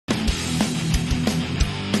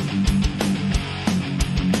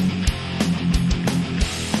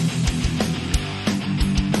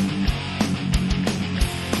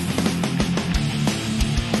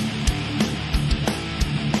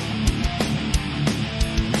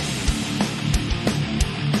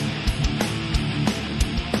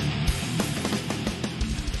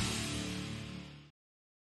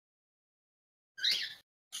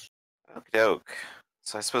Doke.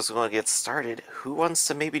 So I suppose we want to get started. Who wants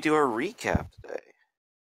to maybe do a recap today?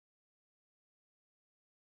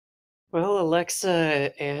 Well,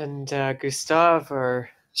 Alexa and Gustav are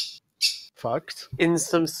Fucked. in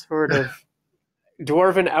some sort of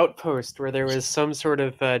dwarven outpost where there was some sort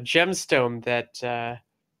of gemstone that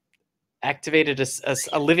activated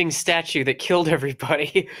a living statue that killed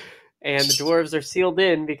everybody. And the dwarves are sealed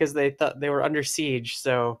in because they thought they were under siege.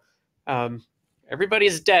 So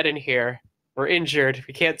everybody's dead in here. We're injured.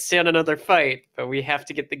 We can't stand another fight, but we have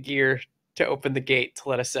to get the gear to open the gate to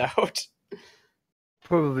let us out.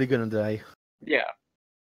 Probably gonna die. Yeah.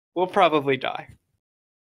 We'll probably die.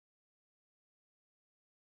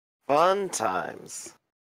 Fun times.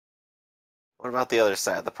 What about the other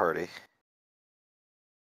side of the party?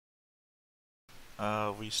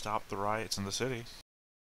 We stopped the riots in the city.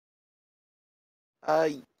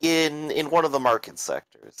 In one of the market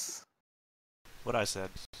sectors. What I said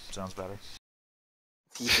sounds better.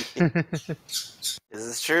 This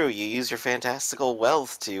is true. You use your fantastical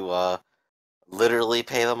wealth to literally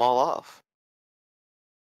pay them all off.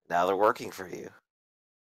 Now they're working for you.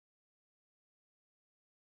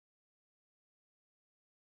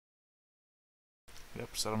 Yep,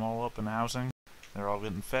 set them all up in housing. They're all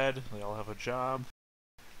getting fed. They all have a job.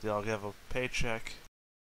 They all have a paycheck.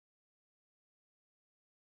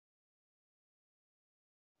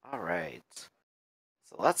 Alright.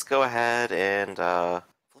 So let's go ahead and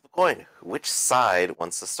flip a coin. Which side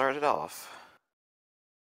wants to start it off?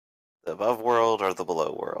 The above world or the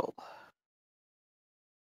below world?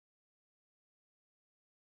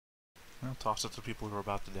 Well, toss it to people who are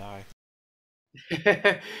about to die.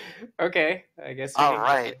 Okay, I guess. We can-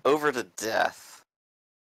 Alright, over to death.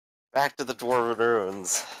 Back to the Dwarven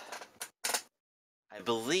Ruins. I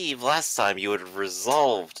believe last time you had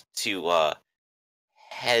resolved to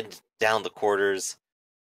head down the corridors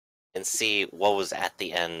and see what was at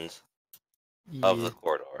the end of the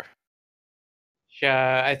corridor.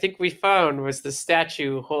 I think we found was the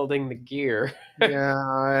statue holding the gear.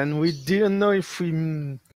 Yeah, and we didn't know if we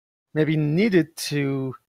maybe needed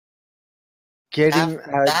to get him.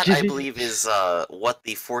 That I believe is what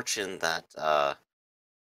the fortune that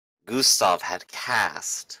Gustav had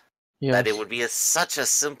cast. Yeah. That it would be such a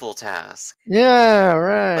simple task. Yeah,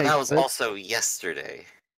 right. But that was also yesterday.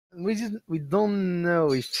 We don't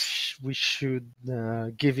know if we should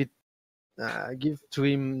give to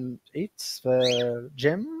him its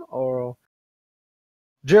gem or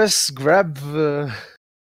just grab the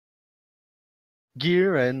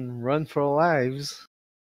gear and run for our lives.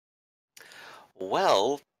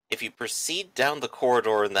 Well, if you proceed down the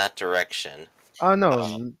corridor in that direction, Oh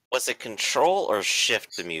no, was it control or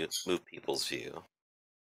shift to move people's view?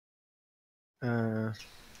 I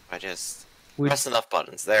just press enough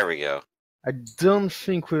buttons. There we go. I don't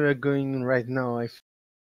think we are going right now. I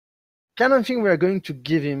kind of think we are going to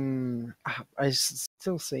give him. I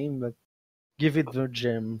still say him, but give it the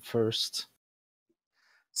gem first.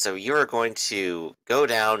 So you're going to go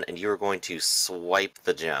down and you're going to swipe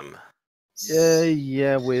the gem.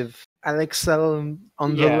 Yeah, with Alexa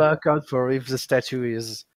on the lookout for if the statue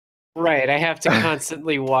is. Right, I have to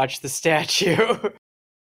constantly watch the statue.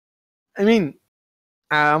 I mean,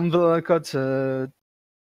 I'm the lookout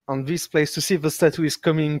on this place to see if the statue is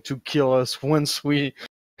coming to kill us once we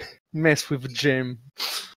mess with the gem.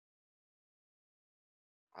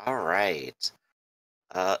 Alright.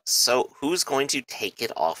 So who's going to take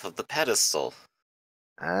it off of the pedestal?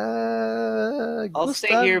 I'll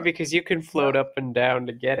stay here because you can float up and down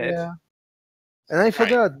to get it. Yeah. And I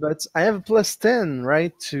forgot, but I have a +10,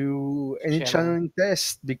 right, to any channeling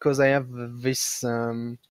test because I have this.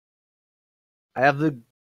 I have the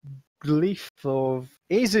glyph of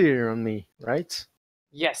Aesir on me, right?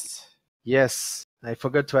 Yes. Yes, I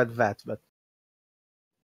forgot to add that, but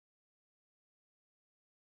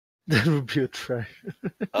that would be a try.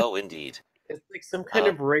 Oh, indeed. It's like some kind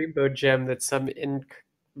of rainbow gem that's some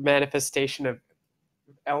manifestation of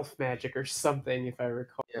elf magic or something, if I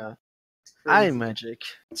recall. Yeah. Eye magic.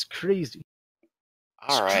 It's crazy.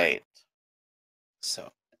 Alright.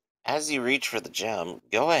 So, as you reach for the gem,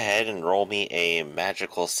 go ahead and roll me a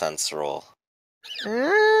magical sense roll.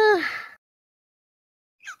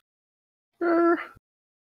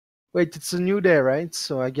 Wait, it's a new day, right?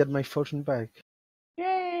 So I get my fortune back.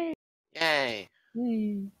 Yay! Yay!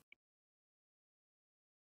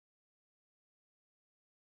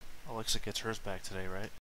 Alexa gets hers back today, right?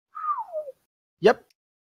 Yep.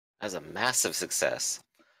 As a massive success.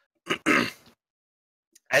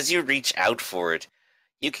 As you reach out for it,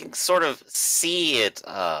 you can sort of see it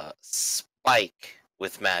spike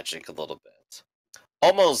with magic a little bit.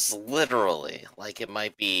 Almost literally, like it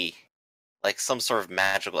might be like some sort of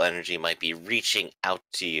magical energy might be reaching out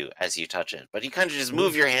to you as you touch it. But you kind of just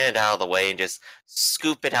move your hand out of the way and just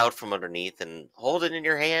scoop it out from underneath and hold it in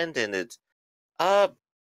your hand, and it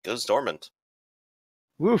goes dormant.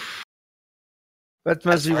 Woof. That As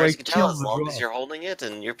must be far why as I you can tell, killed as the long as dwarf. you're holding it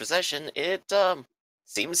in your possession, it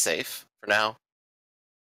seems safe for now.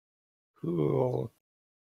 Cool.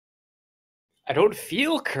 I don't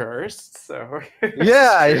feel cursed, so.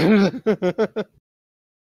 Yeah.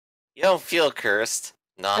 You don't feel cursed.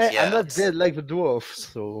 Not Hey, I'm not yet. dead like the dwarf,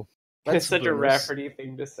 so It's that's such a bonus. Rafferty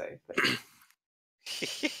thing to say. But...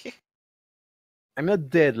 I'm not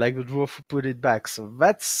dead like the dwarf who put it back, so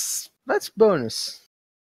that's bonus.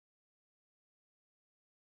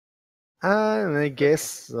 And I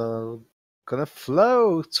guess gonna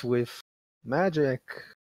float with magic.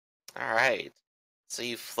 Alright. So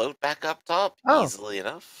you float back up top Oh. easily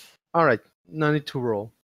enough. Alright, no need to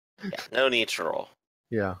roll. Yeah, no need to roll.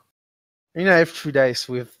 Yeah. I have 3 dice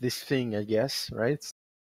with this thing, I guess, right?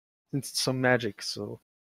 Since it's some magic, so.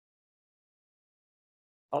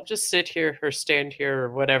 I'll just sit here or stand here or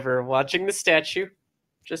whatever, watching the statue.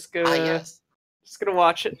 Just gonna, Yes. just gonna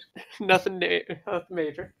watch it. nothing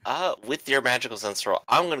major. With your magical sense roll,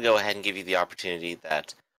 I'm gonna go ahead and give you the opportunity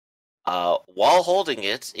that, while holding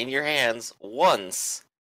it in your hands, once,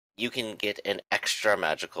 you can get an extra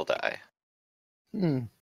magical die.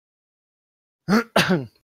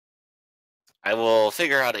 I will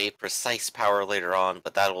figure out a precise power later on,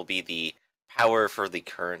 but that will be the power for the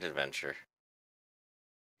current adventure.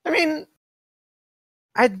 I mean,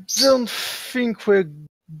 I don't think we're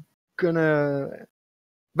gonna.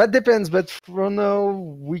 That depends, but for now,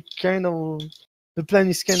 we kind of. The plan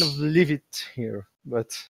is kind of leave it here.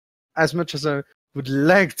 But as much as I would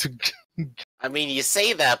like to. I mean, you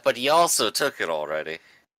say that, but you also took it already.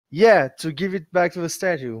 Yeah, to give it back to the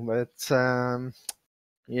statue, but.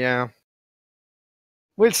 Yeah.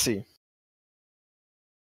 We'll see.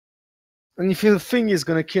 And if the thing is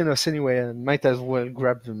gonna kill us anyway, I might as well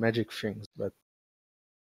grab the magic things, but.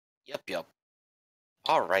 Yep.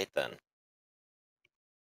 Alright then.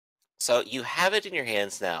 So you have it in your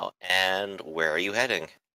hands now, and where are you heading?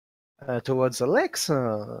 Towards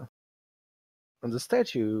Alexa. On the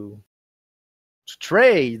statue. To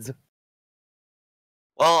trade.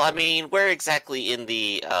 Well, I mean, where exactly in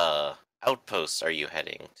the outpost are you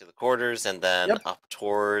heading? To the quarters and then Yep. up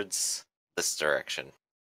towards this direction.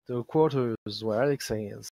 The quarters where Alexa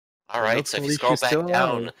is. Alright, so if you hopefully scroll she's still back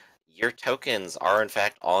down, alive. your tokens are in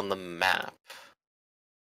fact on the map.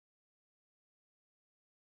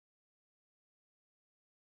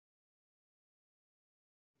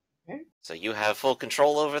 Okay. So you have full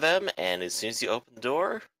control over them, and as soon as you open the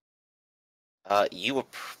door, as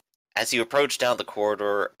you approach down the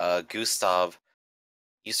corridor, Gustav,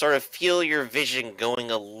 you sort of feel your vision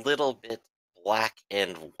going a little bit black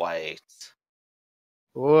and white.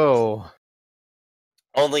 Whoa.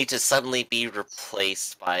 Only to suddenly be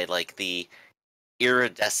replaced by, like, the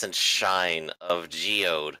iridescent shine of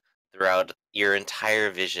geode throughout your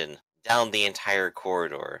entire vision, down the entire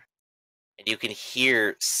corridor. And you can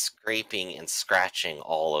hear scraping and scratching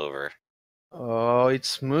all over. Oh,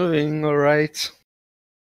 it's moving, alright.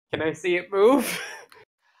 Can I see it move?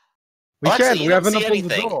 We Well, actually, can, you we don't haven't see opened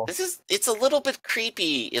the anything. door. It's a little bit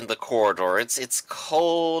creepy in the corridor. It's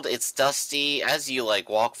cold, it's dusty. As you like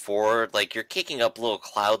walk forward, like you're kicking up little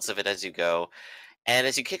clouds of it as you go. And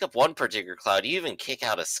as you kick up one particular cloud, you even kick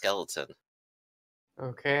out a skeleton.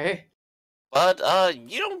 Okay. But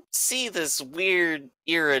you don't see this weird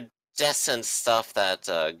iridescent stuff that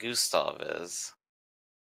Gustav is.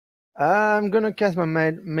 I'm gonna cast my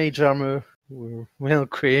mage armor real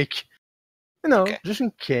quick. Okay. Just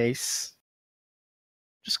in case.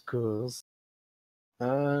 Just cause.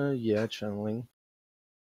 Yeah, channeling.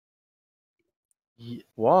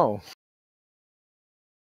 Wow.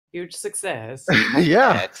 Huge success.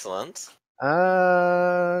 Yeah. Excellent.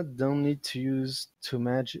 Don't need to use two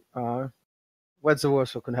magic. What's the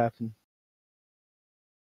worst that could happen?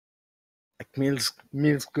 Like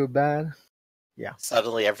meals go bad. Yeah.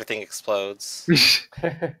 Suddenly everything explodes.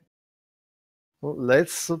 Well,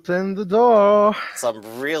 let's open the door. Some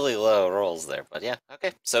really low rolls there, but yeah,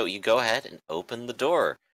 okay. So you go ahead and open the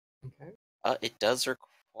door. Okay. It does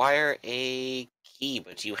require a key,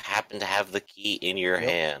 but you happen to have the key in your Yep.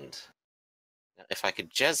 hand. Now, if I could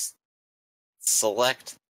just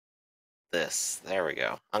select this. There we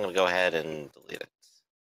go. I'm going to go ahead and delete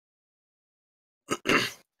it.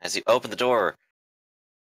 As you open the door,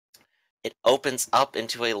 it opens up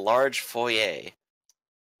into a large foyer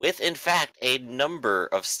with, in fact, a number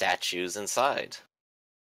of statues inside.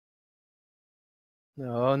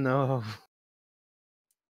 Oh no.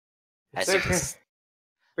 It's As you can, okay.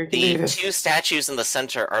 We can do the this. two statues in the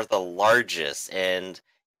center are the largest and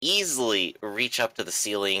easily reach up to the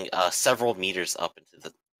ceiling, several meters up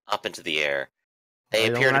into the air. They I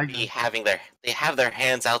don't appear to like be that. they have their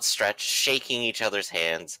hands outstretched, shaking each other's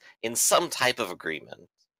hands in some type of agreement.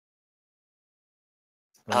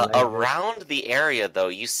 Don't like that. Around the area, though,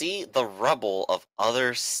 you see the rubble of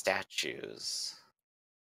other statues.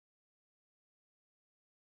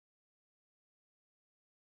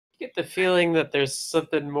 Get the feeling that there's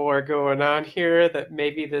something more going on here. That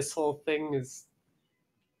maybe this whole thing is.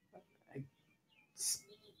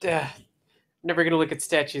 Never gonna look at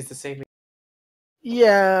statues the same.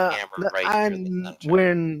 Yeah, Camera right here in the I'm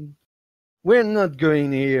center. we're not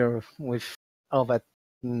going here with all that.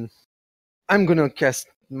 I'm gonna cast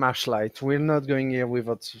Marshlight. We're not going here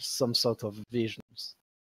without some sort of visions.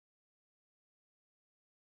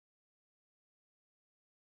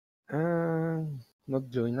 Not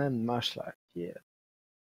doing that Marshlight yet.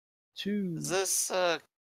 Is 2. this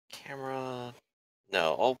camera?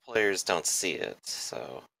 No, all players don't see it,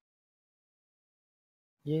 so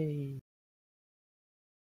Yay.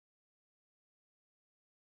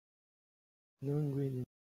 No ingredient.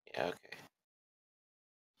 yeah, okay.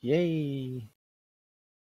 Yay.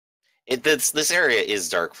 This area is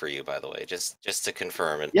dark for you, by the way, just to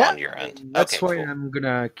confirm Yeah, on your end. that's Okay, why cool. I'm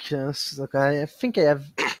gonna cast. Okay, I think I have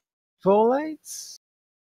 4 lights.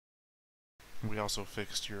 We also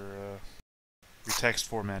fixed your text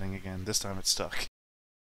formatting again. This time it's stuck.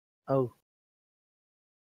 Oh.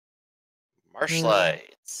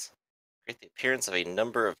 Marshlights create the appearance of a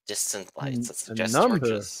number of distant lights that A suggest number.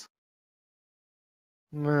 torches.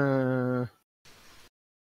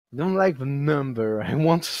 Don't like the number. I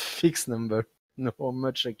want a fixed number. Know how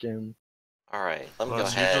much I can. All right, let me Well, go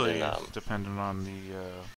it's ahead usually and dependent on the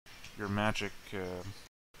your magic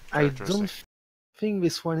I characteristic. don't think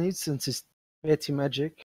this one is, since it's petty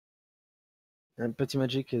magic. And petty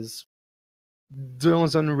magic is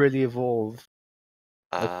doesn't really evolve.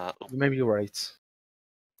 Maybe you're right.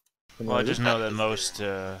 Well, I just know that Is most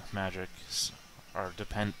magics are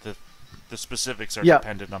the specifics are Yeah.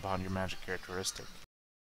 dependent upon your magic characteristic.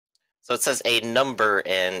 so it says a number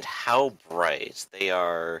and how bright they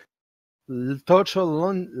are, Torch or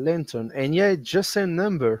lantern, and yeah, just a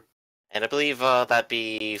number. and I believe that'd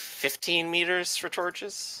be 15 meters for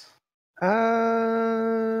torches.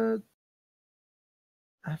 I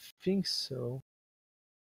think so.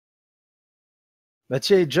 But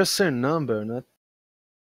yeah, just a number, not.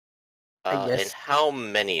 I And guess. how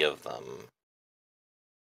many of them?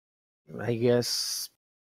 I guess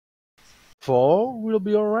 4 will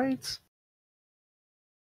be alright.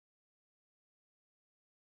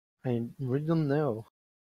 I really don't know.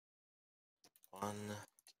 1,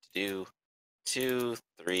 2, 2,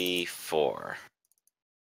 3, 4.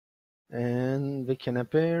 And they can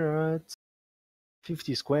appear at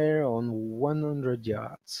 50 square on 100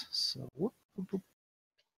 yards. So, whoop, whoop, whoop.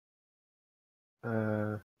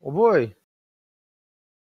 Oh boy.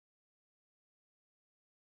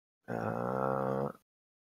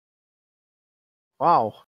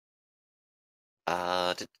 Wow.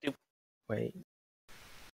 Wait.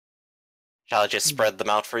 Shall I just spread them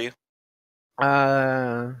out for you?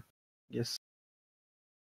 Yes.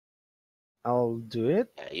 I'll do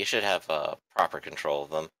it. Yeah, you should have proper control of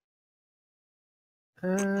them.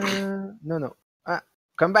 No.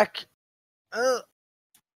 Come back.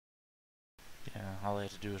 Yeah, all I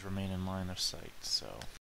have to do is remain in line of sight, so.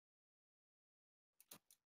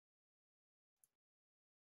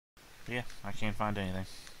 Yeah, I can't find anything.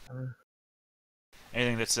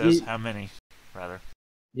 Anything that says how many, rather.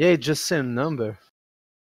 Yeah, just same number.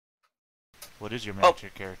 What is your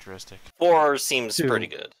magic characteristic? 4 seems 2. pretty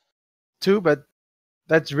good. 2, but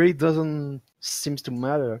that really doesn't seems to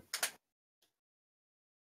matter.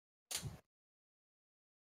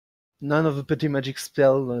 None of the petty magic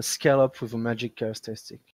spell scale up with a magic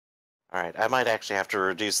characteristic. Alright, I might actually have to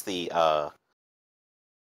reduce the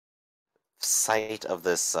sight of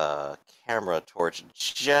this camera torch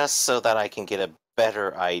just so that I can get a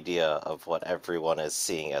better idea of what everyone is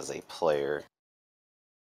seeing as a player.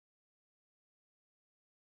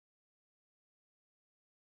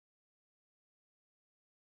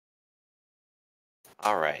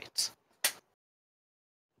 Alright.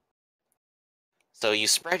 So you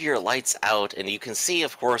spread your lights out, and you can see,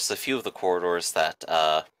 of course, a few of the corridors that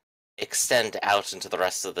extend out into the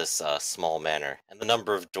rest of this small manor, and the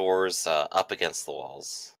number of doors up against the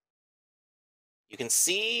walls. You can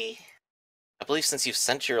see, I believe since you've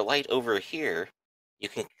sent your light over here, you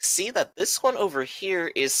can see that this one over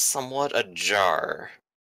here is somewhat ajar.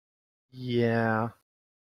 Yeah.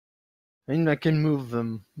 I mean, I can move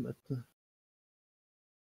them, but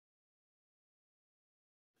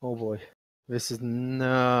oh boy, this is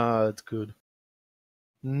not good.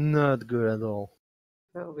 Not good at all.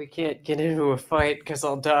 Well, we can't get into a fight because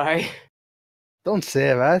I'll die. Don't say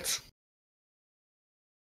that.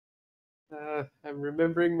 I'm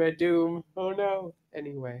remembering my doom. Oh no.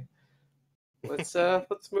 Anyway, let's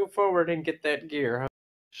move forward and get that gear, huh?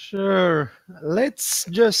 Sure. Let's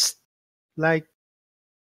just like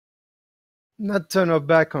not turn our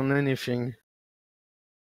back on anything.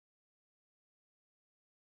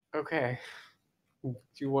 Okay. Do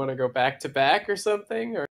you want to go back to back or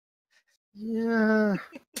something, or Yeah.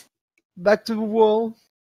 Back to the wall.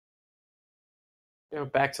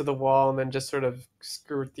 back to the wall and then just sort of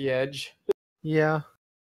skirt the edge? Yeah.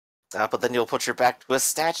 But then you'll put your back to a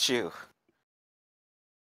statue.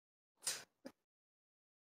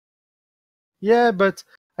 Yeah, but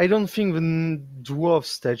I don't think the dwarf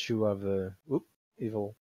statue have a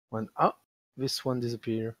evil one. Ah, this one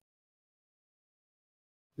disappeared.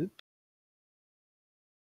 Oop.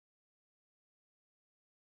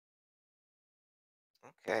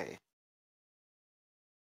 Okay.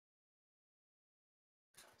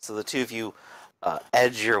 So the two of you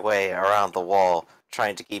edge your way around the wall,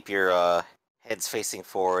 trying to keep your heads facing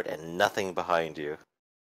forward and nothing behind you.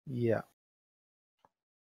 Yeah.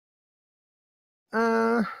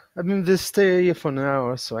 I mean, they stay here for an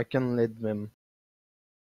hour, so I can let them.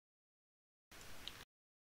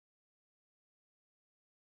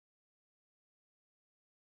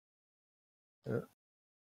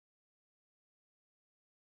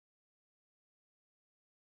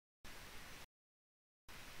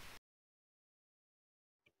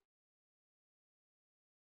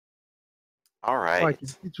 All Oh, I right. can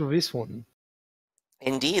see through this one.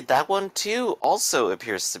 Indeed, that one too also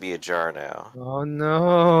appears to be ajar now. Oh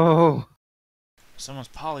no! Someone's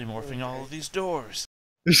polymorphing all of these doors.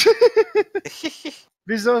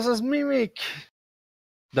 This does mimic.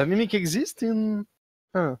 Does mimic exist in?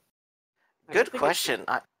 Huh. Good question.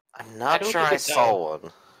 I'm not don't sure think I it saw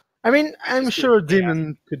one. I mean, I'm Just sure a be- yeah.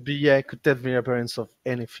 demon could have the appearance of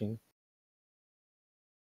anything.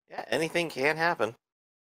 Yeah, anything can happen.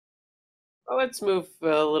 Well, let's move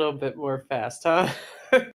a little bit more fast, huh?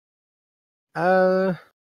 Uh,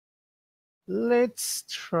 let's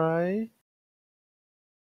try.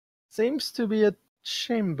 Seems to be a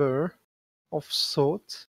chamber of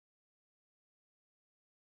sort.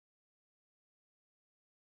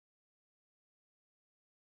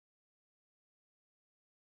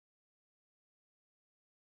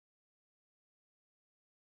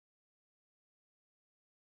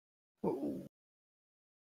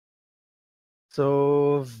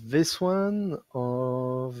 So this one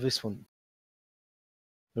or this one?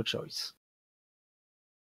 No choice.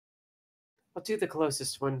 I'll do the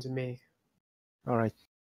closest one to me. All right.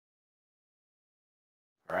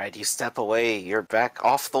 All right, you step away. You're back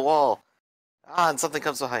off the wall. Ah, and something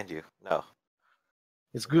comes behind you. No.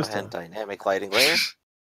 It's Go ahead, Gustav. dynamic lighting layer.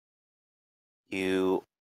 You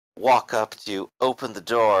walk up to open the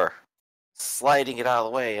door, sliding it out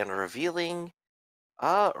of the way and revealing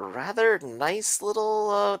a rather nice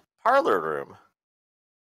little parlor room.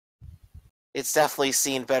 It's definitely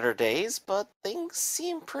seen better days, but things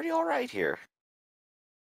seem pretty alright here.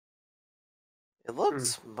 It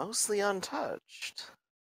looks mostly untouched.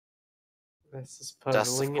 This is Dust, of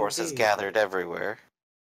puzzling course, is indeed. gathered everywhere.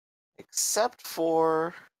 Except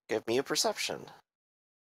for... Give me a perception.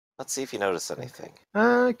 Let's see if you notice anything.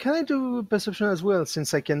 Can I do perception as well,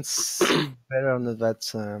 since I can see better now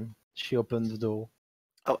that she opened the door?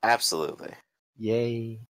 Oh, absolutely.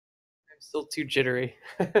 Yay! I'm still too jittery.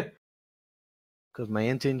 Because my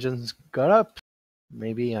intelligence got up.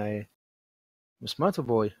 Maybe I'm a smarter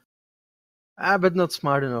boy. But not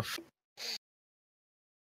smart enough.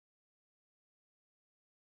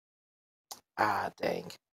 Ah,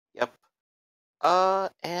 dang. Yep.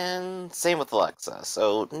 And same with Alexa.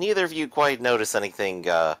 So neither of you quite notice anything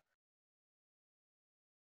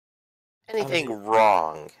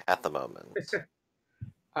wrong at the moment.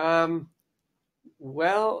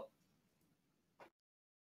 Well,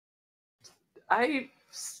 I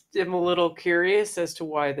am a little curious as to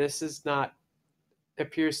why this is not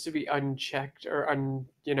appears to be unchecked or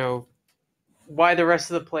why the rest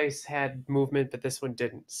of the place had movement but this one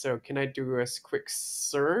didn't. So can I do a quick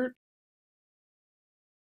search?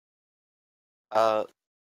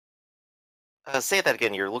 Say that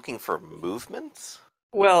again. You're looking for movement?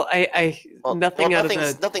 Well, I Well, nothing out of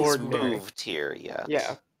nothing's the nothing's ordinary. moved here yet.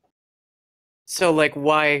 Yeah. So like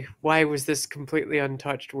why was this completely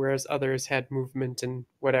untouched whereas others had movement and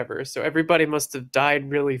whatever. So everybody must have died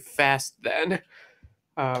really fast then.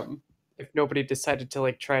 if nobody decided to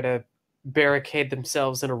like try to barricade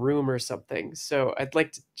themselves in a room or something. So I'd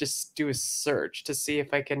like to just do a search to see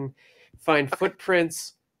if I can find Okay.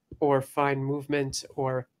 footprints or find movement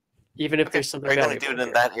or even if there's something Are you going to do valuable it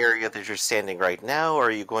in here. that area that you're standing right now, or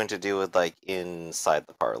are you going to do it like inside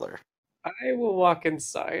the parlor? I will walk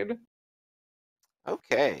inside.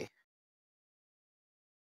 Okay.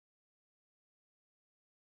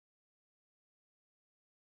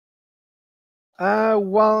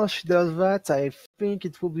 While she does that, I think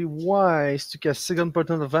it will be wise to cast second point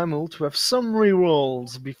of ammo to have some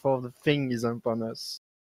rerolls before the thing is upon us.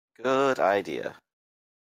 Good idea.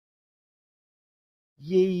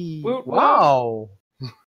 Yay! Woot woot! Wow!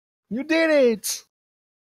 You did it!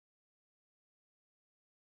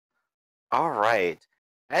 All right.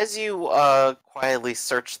 As you quietly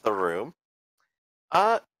search the room,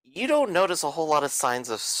 you don't notice a whole lot of signs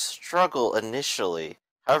of struggle initially.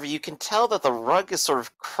 However, you can tell that the rug is sort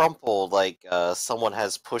of crumpled, like someone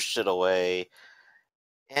has pushed it away,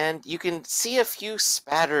 and you can see a few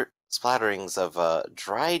splatterings of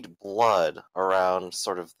dried blood around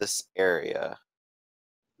sort of this area.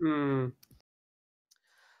 Hmm.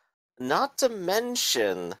 Not to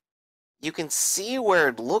mention, you can see where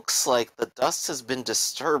it looks like the dust has been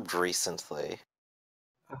disturbed recently.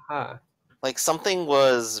 Aha. Like something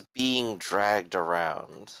was being dragged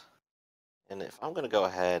around. And if I'm going to go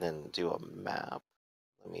ahead and do a map,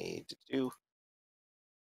 let me do.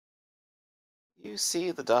 You see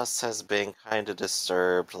the dust has been kind of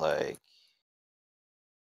disturbed, like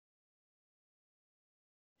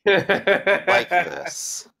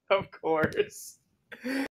this. Of course.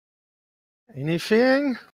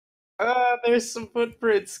 Anything? There's some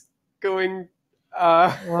footprints going.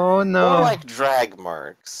 Oh More no. like drag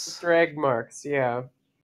marks. Drag marks. Yeah.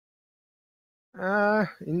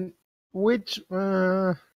 In which?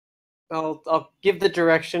 I'll give the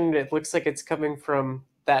direction. It looks like it's coming from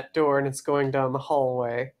that door and it's going down the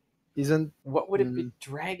hallway. Isn't? What would it be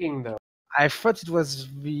dragging though? I thought it was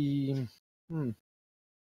the.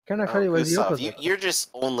 Kind of thought Oh, it was the Gustav, opposite. you're just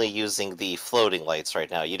only using the floating lights right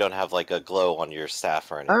now. You don't have like a glow on your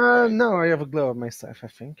staff or anything. Right? No, I have a glow on my staff, I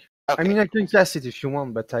think. Okay. I mean, I can cast it if you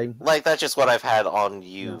want, but I. Like that's just what I've had on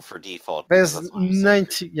you No. for default. Because There's that's what I'm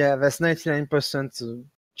saying. 99%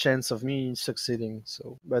 chance of me succeeding.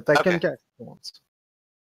 So, but I can Okay. cast it once.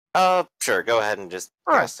 Sure. Go ahead and just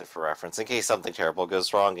All right. cast it for reference in case something terrible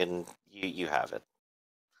goes wrong and you have it.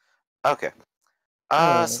 Okay.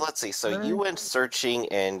 So let's see. So you went searching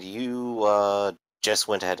and you just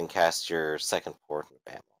went ahead and cast your second port of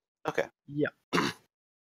ammo. Okay. Yeah.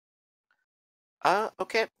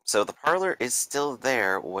 Okay. So the parlor is still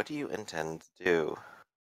there. What do you intend to do?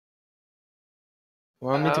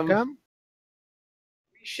 Want me to come?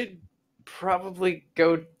 We should probably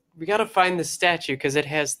go. We gotta find the statue because it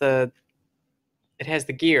has the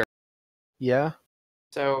gear. Yeah.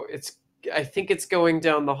 So it's. I think it's going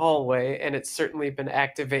down the hallway, and it's certainly been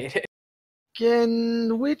activated.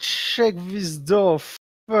 Can we check this door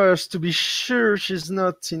first to be sure she's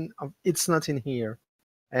not in? It's not in here,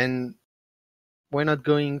 and we're not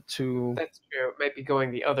going to. That's true. It might be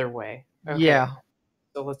going the other way. Okay. Yeah.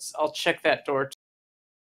 So I'll check that door.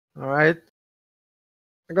 All right.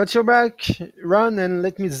 I got your back. Run and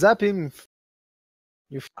let me zap him.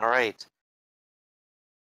 All right.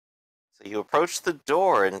 So you approach the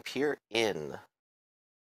door and peer in.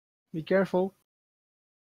 Be careful.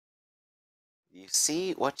 You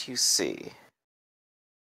see what you see.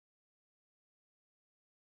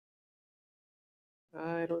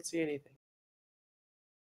 I don't see anything.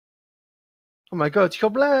 Oh my god,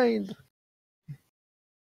 you're blind.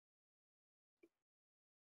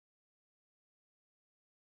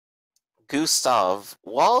 Gustav,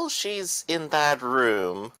 while she's in that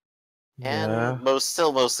room, Yeah. and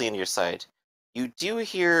still mostly in your sight, you do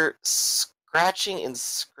hear scratching and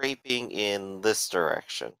scraping in this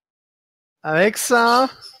direction. Alexa,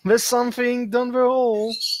 there's something down the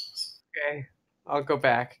hall. Okay. I'll go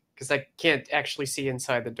back because I can't actually see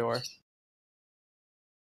inside the door.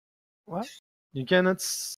 What? You cannot.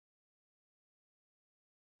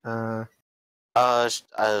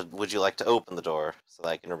 Would you like to open the door so that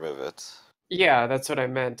I can remove it? Yeah, that's what I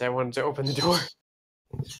meant. I wanted to open the door.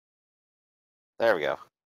 There we go.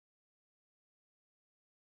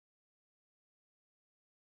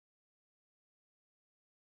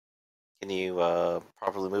 Can you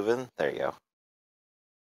properly move in? There you go.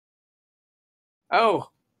 Oh,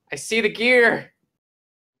 I see the gear.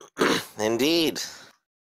 Indeed.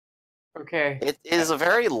 Okay. It is a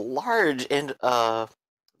very large and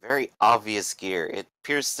very obvious gear. It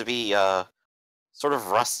appears to be sort of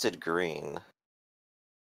rusted green.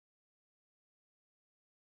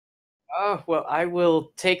 Oh, well, I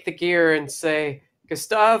will take the gear and say,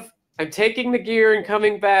 Gustav, I'm taking the gear and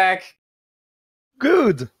coming back.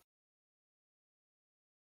 Good.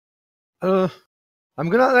 I'm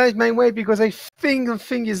gonna light my way because I think the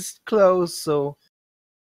thing is close. So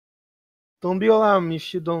don't be alarmed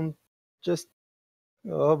if you don't. Just.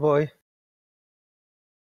 Oh boy.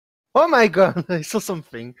 Oh my god! I saw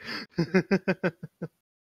something.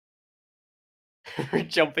 We're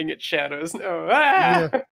jumping at shadows. No. Ah!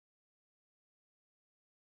 Yeah.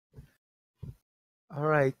 All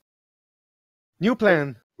right. New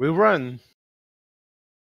plan. We run.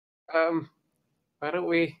 Why don't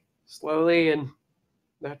we slowly and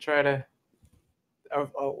not try to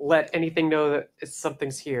let anything know that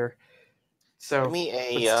something's here. So, Give me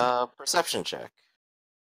let's a perception check.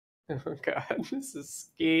 oh god, this is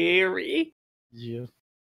scary. Yeah.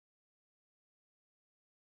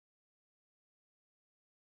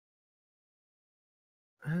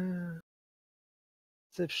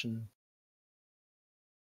 Perception.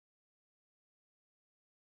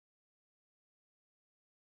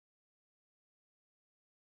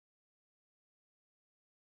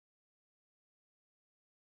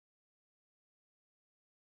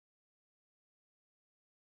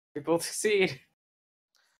 We both succeed.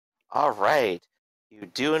 All right. You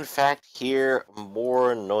do, in fact, hear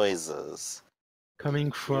more noises. Coming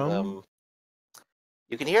You hear from. them.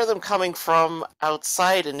 You can hear them coming from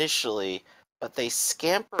outside initially, but they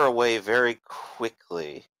scamper away very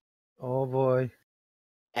quickly. Oh boy.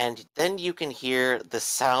 And then you can hear the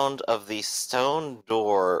sound of the stone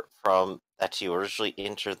door from that you originally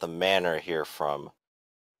entered the manor here from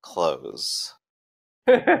close.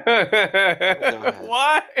 ahead.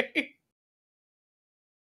 Why?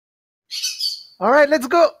 All right, let's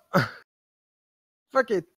go.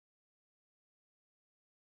 Fuck it.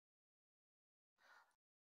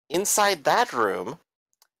 Inside that room,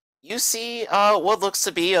 you see what looks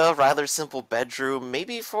to be a rather simple bedroom,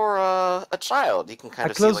 maybe for a child. You can kind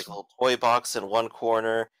of see like a little toy box in one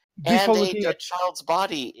corner Before and a looking dead at child's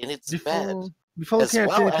body in its bed, before as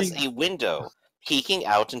looking at well as anything. a window peeking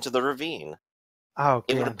out into the ravine. Ah, It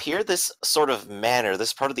okay. would appear this sort of manor,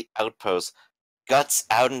 this part of the outpost, guts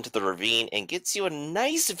out into the ravine and gets you a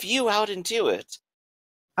nice view out into it.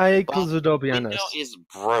 I But close the door the behind window us. is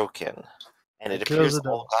broken, and I it close appears the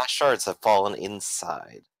door. all glass shards have fallen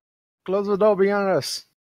inside. Close the door behind us.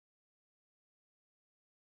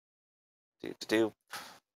 Do.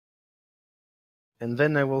 And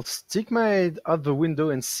then I will stick my head out the window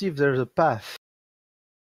and see if there's a path.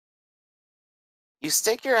 You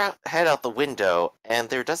stick your head out the window, and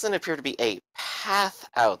there doesn't appear to be a path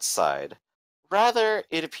outside. Rather,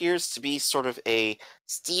 it appears to be sort of a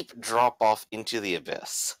steep drop off into the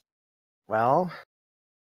abyss. Well,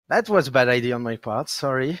 that was a bad idea on my part.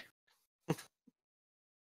 Sorry.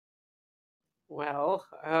 Well,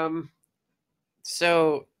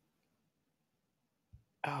 so.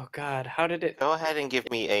 Oh god, how did it. Go ahead and give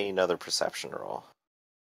me another perception roll.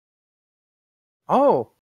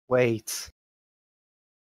 Oh, wait.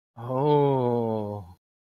 Oh.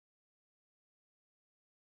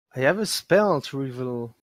 I have a spell to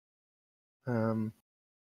reveal.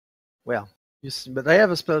 Well, but I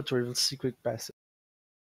have a spell to reveal secret passage.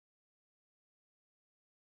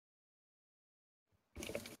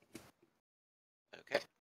 Okay.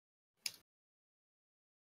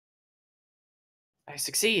 I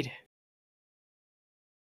succeed.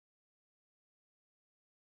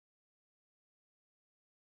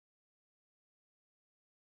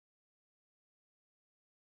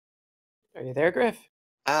 Are you there, Griff?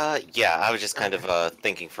 Yeah, I was just kind of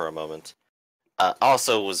thinking for a moment.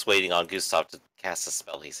 Also was waiting on Gustav to cast a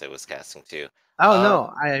spell he said was casting too. Oh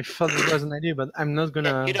no, I thought it was an idea, but I'm not gonna.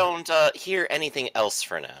 Yeah, you don't hear anything else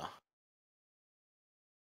for now.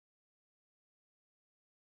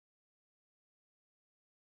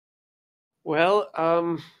 Well,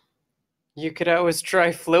 you could always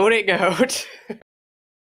try floating out.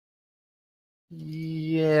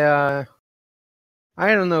 Yeah.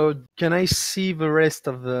 I don't know. Can I see the rest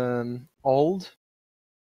of the hold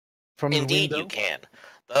from Indeed, the window? you can.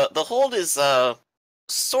 The hold is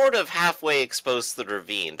sort of halfway exposed to the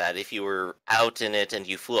ravine. That if you were out in it and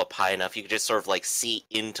you flew up high enough, you could just sort of like see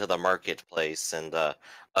into the marketplace and a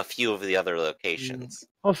few of the other locations.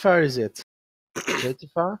 How far is it? Pretty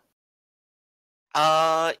far.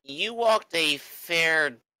 You walked a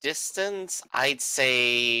fair distance. I'd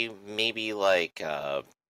say maybe like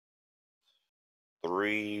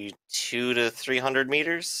 2 to 300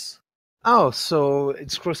 meters. Oh, so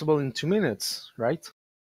it's crossable in 2 minutes, right?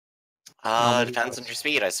 Normally Depends on it's, your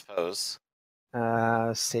speed, I suppose.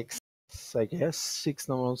 6, I guess. 6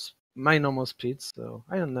 normal. My normal speed. So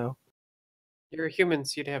I don't know. You're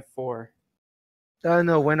humans, you'd have 4.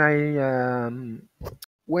 No, when I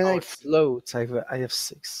it's- float, I have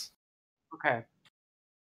 6. Okay.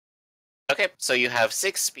 Okay, so you have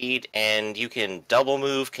 6 speed, and you can double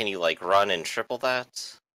move. Can you, like, run and triple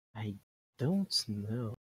that? I don't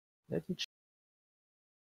know. Let me check.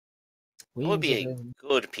 That would Wings be of a heaven.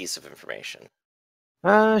 good piece of information.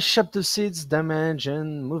 Chapter 6, damage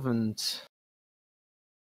and movement.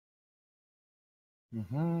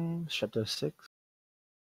 Chapter 6.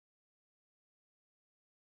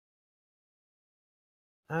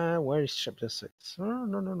 Where is chapter 6? Oh,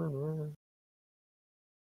 no.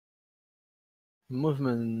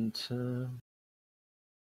 Movement.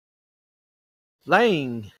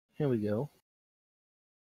 Flying. Here we go.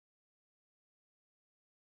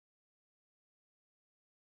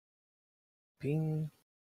 Ping.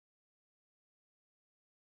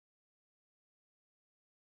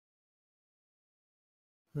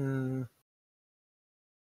 Uh,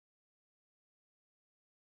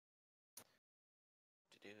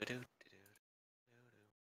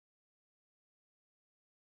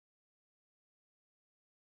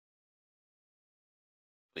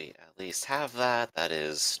 We at least have that. That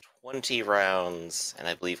is 20 rounds, and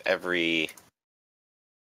I believe every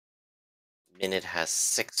minute has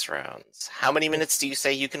 6 rounds. How many minutes do you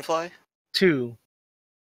say you can fly? 2.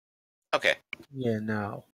 Okay, Yeah,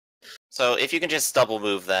 now. so if you can just double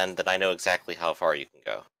move then I know exactly how far you can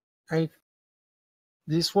go.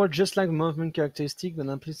 This was just like movement characteristic, but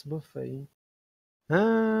applicable for you.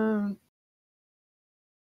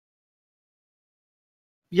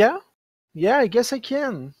 Yeah, I guess I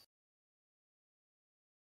can.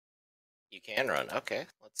 You can run, okay.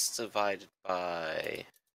 Let's divide it by...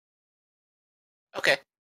 Okay.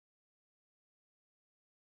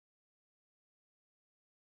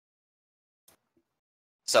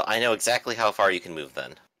 So I know exactly how far you can move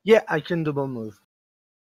then. Yeah, I can double move.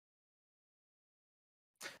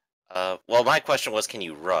 Well, my question was, can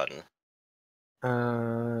you run?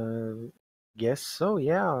 Guess so,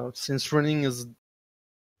 yeah. Since running is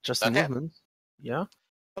just a Okay. movement. Yeah.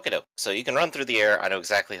 Okay, no. So you can run through the air. I know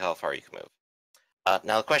exactly how far you can move.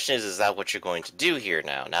 Now the question is that what you're going to do here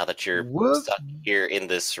now that you're Would stuck here in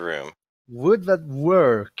this room? would that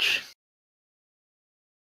work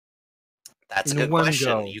That's a in good one question.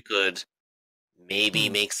 go? You could maybe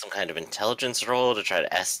Hmm. make some kind of intelligence roll to try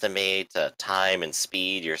to estimate time and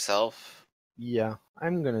speed yourself. Yeah,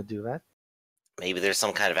 I'm gonna do that. Maybe there's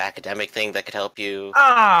some kind of academic thing that could help you.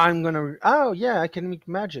 I'm gonna. Oh yeah, I can make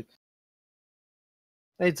magic.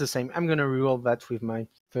 It's the same. I'm gonna reroll that with my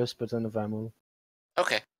first button of ammo.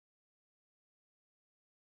 Okay.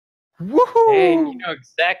 Woohoo! Dang, you know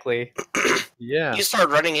exactly. Yeah. You start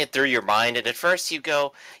running it through your mind, and at first you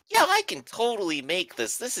go, yeah, I can totally make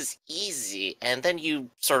this. This is easy. And then you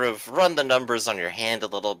sort of run the numbers on your hand a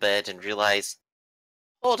little bit and realize,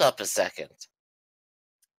 hold up a second.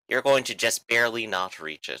 You're going to just barely not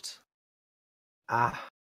reach it. Ah.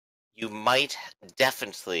 You might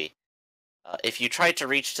definitely, if you try to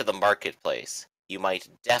reach to the marketplace, you might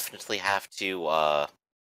definitely have to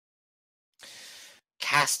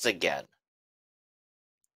cast again.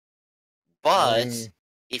 But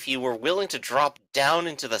if you were willing to drop down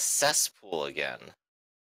into the cesspool again,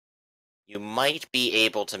 you might be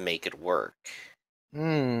able to make it work.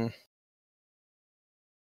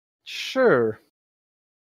 Sure.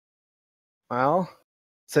 Well,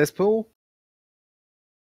 cesspool.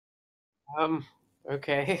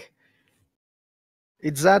 Okay.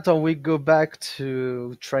 It's that, or we go back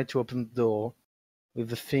to try to open the door with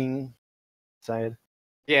the thing inside.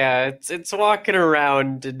 Yeah, it's walking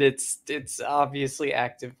around and it's obviously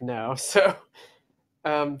active now. So,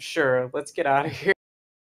 sure, let's get out of here.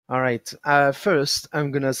 All right. First,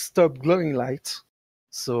 I'm gonna stop glowing light.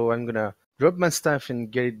 So I'm gonna drop my stuff and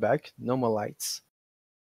get it back. No more lights.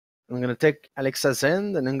 I'm gonna take Alexa's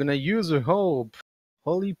hand and I'm gonna use her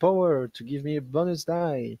holy power to give me a bonus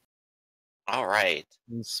die All right.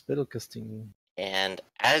 in spellcasting. And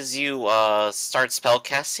as you start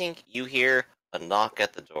spellcasting, you hear a knock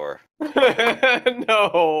at the door.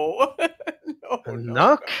 No. No, A no,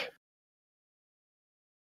 knock? no.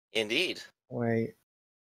 Indeed. Wait.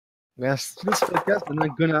 I'm gonna still spellcast and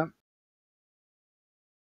I'm gonna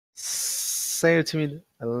say to me,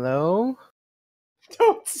 hello?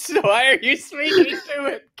 Don't. Why are you speaking to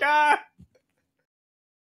it? God.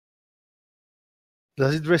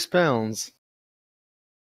 Does it respond?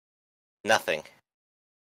 Nothing.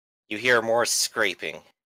 You hear more scraping.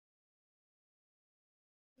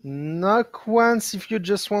 Knock once if you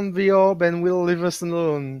just want the orb and will leave us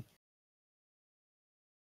alone.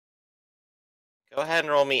 Go ahead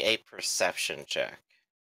and roll me a perception check.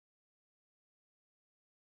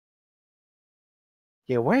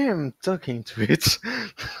 Okay, why am I talking to it?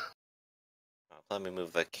 Let me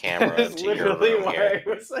move the camera That's into your literally room why here. I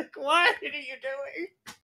was like, what are you doing?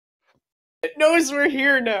 It knows we're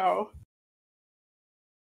here now.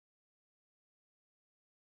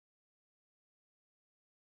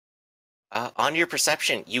 On your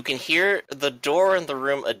perception, you can hear the door in the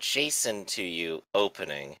room adjacent to you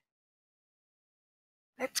opening.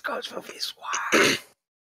 Let's go for this one.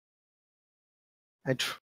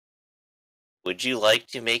 Would you like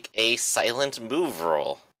to make a silent move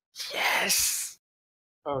roll? Yes!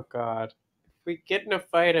 Oh god. If we get in a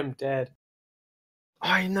fight, I'm dead.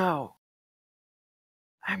 I know.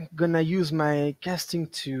 I'm gonna use my casting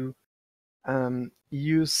to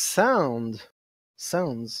use sounds.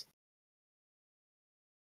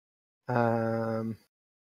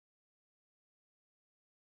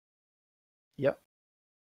 Yep.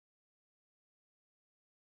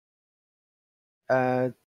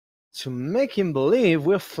 To make him believe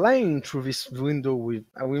we're flying through this window with.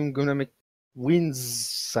 I'm gonna make winds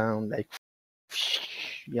sound like.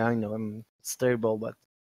 Yeah, I know. It's terrible, but.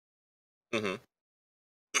 Mm-hmm.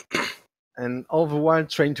 And all the while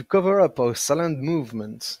trying to cover up our silent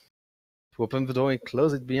movement to open the door and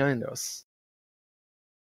close it behind us.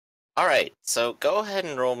 Alright, so go ahead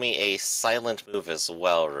and roll me a silent move as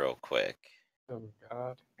well, real quick. Oh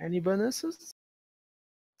god. Any bonuses?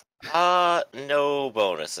 No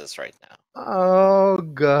bonuses right now. Oh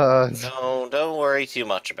god. Don't worry too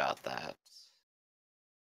much about that.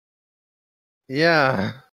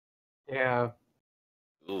 Yeah. Yeah.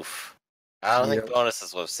 Oof. I don't think Yep.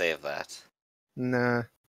 bonuses would have saved that. Nah.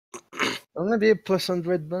 Only be a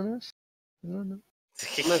 +100 bonus? No.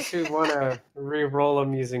 Unless we want to re-roll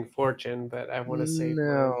them using fortune, but I want to save mine.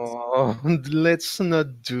 No. Let's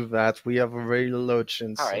not do that. We have a very low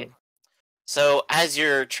chance. Alright. So, as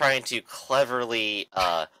you're trying to cleverly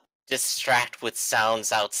distract with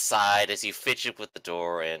sounds outside as you fidget with the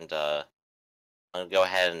door, and I'm gonna go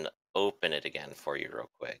ahead and open it again for you real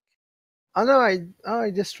quick. Oh no, I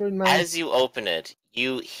destroyed my. As you open it,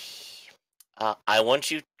 I want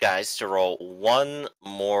you guys to roll one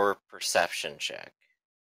more perception check.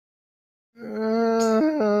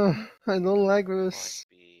 I don't like this.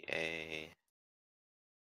 Might be a...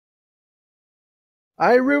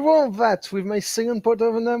 I reroll that with my second point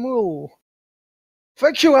of an Amul.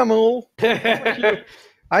 Fuck you, Amul!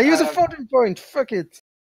 I use a 14 point, fuck it!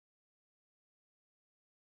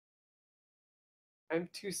 I'm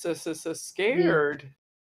too scared.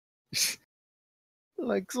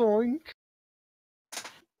 Like zoink.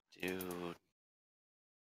 Dude.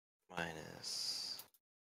 Minus...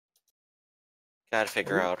 Gotta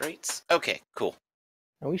figure out rates. Okay, cool.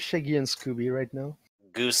 Are we Shaggy and Scooby right now?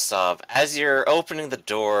 Gustav, as you're opening the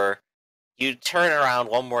door, you turn around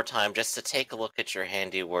one more time just to take a look at your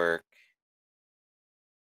handiwork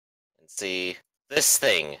and see this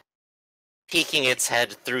thing peeking its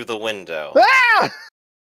head through the window. Ah!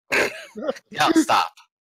 No, stop.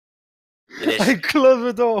 I close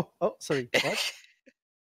the door. Oh, sorry. What?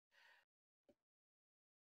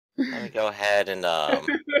 Let me go ahead and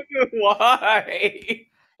Why?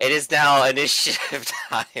 it is now initiative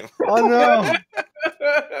time. Oh no!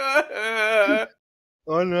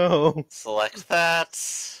 Oh no! Select that.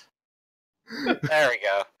 There we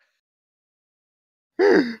go.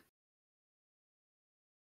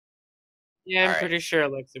 Yeah, I'm Alright. pretty sure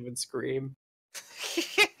Alexa would scream.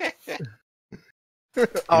 You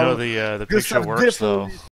know the picture Gustav works though.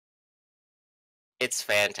 definitely- It's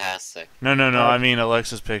fantastic. No. I mean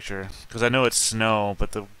Alexa's picture, because I know it's snow,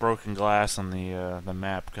 but the broken glass on the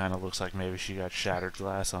map kind of looks like maybe she got shattered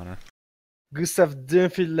glass on her. Gustav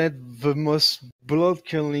definitely let the most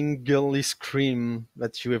blood-killing girly scream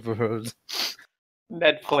that you ever heard.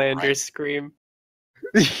 Ned Flanders scream.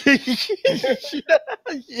 Yeah.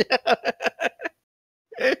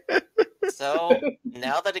 So,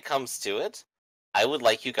 now that it comes to it, I would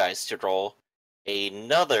like you guys to roll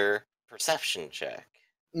another perception check.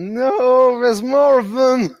 No, there's more of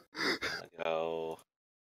them. I'm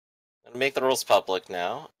gonna make the rules public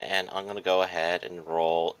now, and I'm gonna go ahead and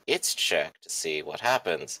roll its check to see what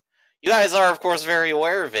happens. You guys are, of course, very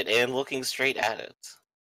aware of it and looking straight at it.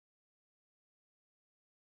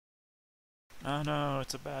 Oh no,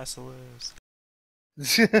 it's a basilisk.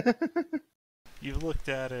 You looked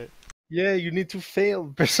at it. Yeah, you need to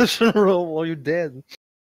fail perception roll or you're dead.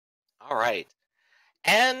 Alright.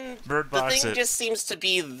 And Bird the box thing it. just seems to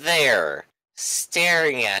be there,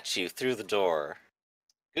 staring at you through the door.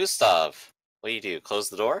 Gustav, what do? Close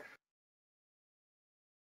the door?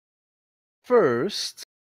 First,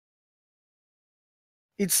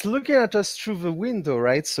 it's looking at us through the window,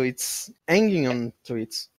 right? So it's hanging onto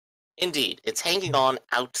it. Indeed, it's hanging on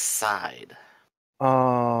outside.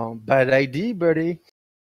 Bad idea, buddy.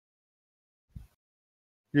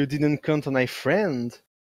 You didn't count on my friend.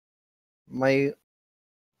 My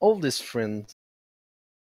oldest friend.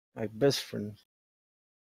 My best friend.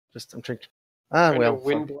 I'm trying. Trying Well, to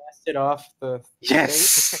wind blast it off the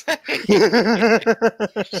yes. thing.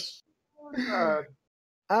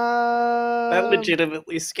 That Um,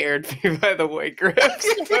 legitimately scared me, by the way, Griffs.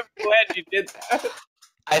 I'm glad you did that.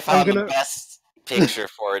 I found the gonna- best picture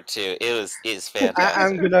for it too. It's I'm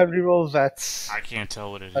fantastic. gonna reroll that. I can't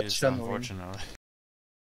tell what it That's is, channeling. unfortunately.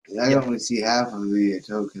 I only see half of the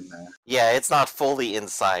token there. Yeah, it's not fully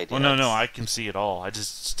inside Well, yet. no, I can see it all. I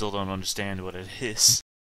just still don't understand what it is.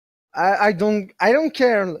 I don't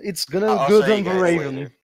care. It's gonna I'll go show down you the guys Raven.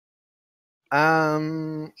 later.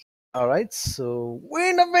 All right. So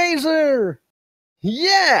Wind Invader.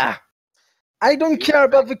 Yeah. I don't care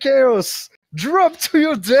about the chaos. Drop to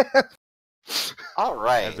your death. All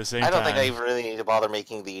right. At the same I don't think I time- even really need to bother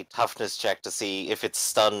making the toughness check to see if it's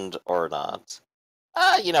stunned or not.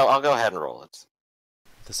 I'll go ahead and roll it.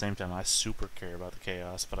 At the same time, I super care about the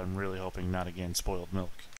chaos, but I'm really hoping not again spoiled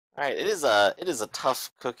milk. All right, it is a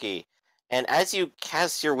tough cookie, and as you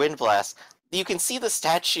cast your wind blast, you can see the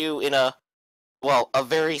statue in a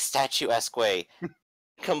very statuesque way,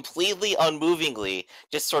 completely unmovingly,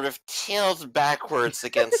 just sort of tilt backwards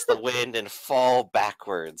against the wind and fall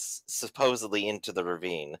backwards, supposedly into the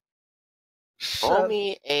ravine. Roll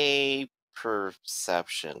me a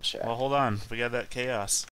perception check. Well, hold on. We got that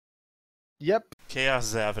chaos. Yep. Chaos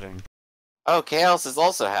is happening. Oh, chaos is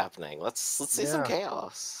also happening. Let's see some Yeah.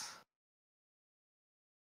 chaos.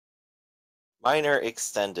 Minor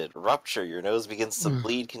extended. Rupture. Your nose begins to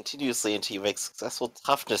bleed continuously until you make successful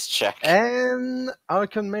toughness check. And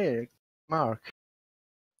Archon Mark.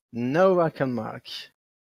 No Archon Mark.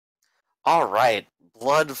 Alright.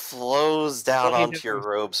 Blood flows down Bloody onto your nose.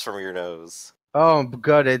 robes from your nose. Oh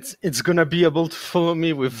god, it's gonna be able to follow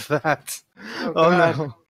me with that. Oh, Oh God.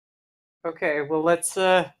 no. Okay, well let's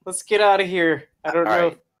get out of here. I don't know.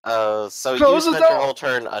 Alright. So Close you the spent your door! whole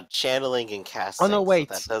turn channeling and casting. Oh no,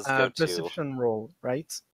 wait. So that does go to... Perception roll,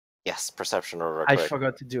 right? Yes, perception or I correct.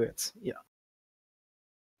 forgot to do it. Yeah.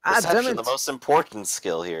 Perception, damn it. the most important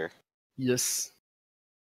skill here. Yes.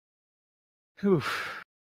 Whew.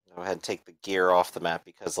 Go ahead and take the gear off the map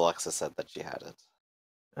because Alexa said that she had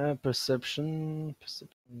it. Perception.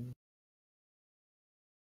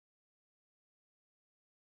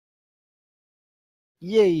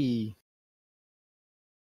 Yay!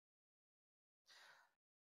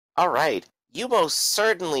 Alright. You most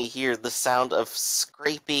certainly hear the sound of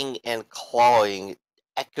scraping and clawing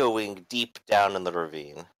echoing deep down in the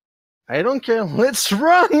ravine. I don't care. Let's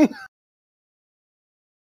run!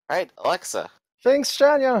 Alright, Alexa. Thanks,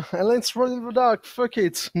 Shania. And let's run in the dark. Fuck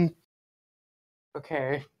it.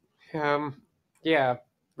 Okay. Yeah.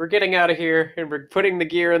 We're getting out of here, and we're putting the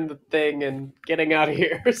gear in the thing and getting out of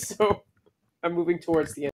here. So I'm moving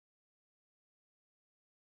towards the end.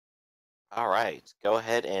 Alright, go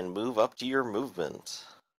ahead and move up to your movement.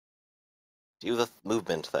 Do the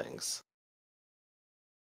movement things.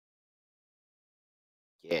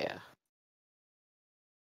 Yeah.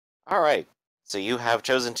 Alright, so you have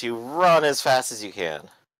chosen to run as fast as you can.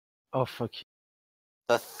 Oh fuck.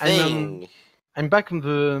 The thing... I'm back on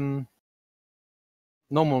the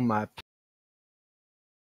normal map.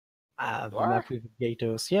 The You map with the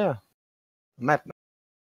gators. Yeah. Map.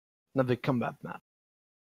 Not the combat map.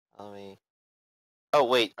 Let me... Oh,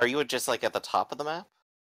 wait, are you just, like, at the top of the map?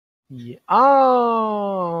 Yeah.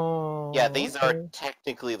 Oh. Yeah, these are okay.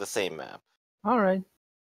 technically the same map. Alright.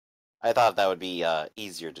 I thought that would be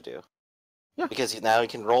easier to do. Yeah. Because now you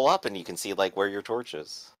can roll up and you can see, like, where your torch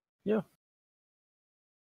is. Yeah.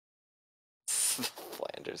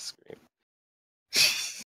 Flanders scream.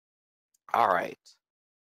 Alright.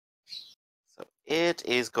 So it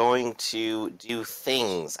is going to do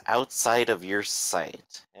things outside of your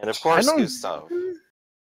sight. And of course, don't- Gustav.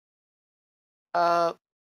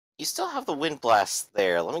 You still have the wind blast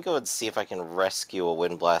there. Let me go and see if I can rescue a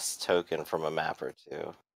wind blast token from a map or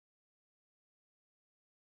two.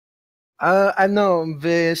 I know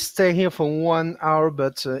they stay here for 1 hour,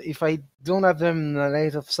 but if I don't have them in the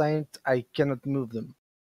light of sight, I cannot move them.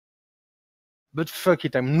 But fuck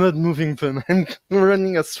it, I'm not moving them. I'm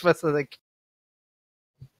running as fast as I can.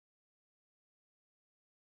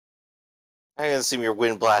 I can assume your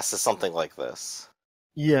wind blast is something like this.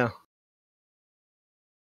 Yeah.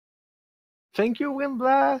 Thank you, Wind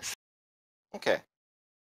Blast. Okay.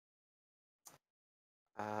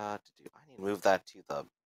 I need to move that to the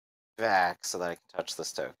back so that I can touch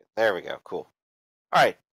this token. There we go. Cool. All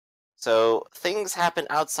right. So things happen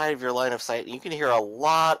outside of your line of sight. You can hear a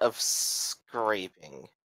lot of scraping.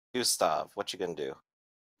 Gustav, what you gonna do?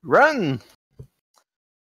 Run!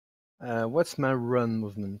 What's my run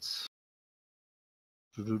movement?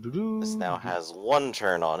 This now has 1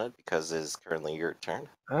 turn on it because it is currently your turn.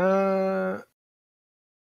 I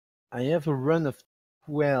have a run of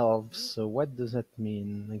 12, so what does that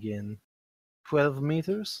mean again? 12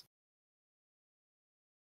 meters?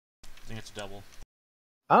 I think it's double.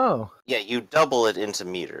 Oh, Yeah, you double it into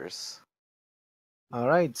meters.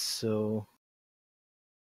 alright, so...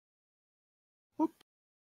 Whoop.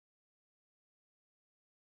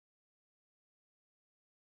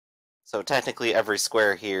 So technically every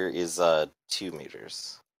square here is 2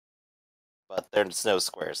 meters. But there's no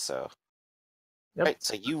squares, so... Yep. Right,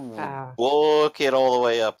 so you Ah. book it all the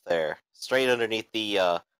way up there. Straight underneath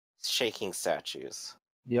the shaking statues.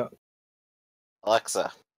 Yeah.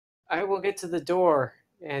 Alexa. I will get to the door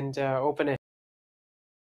and open it.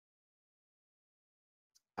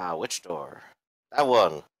 Which door? That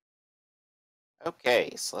one.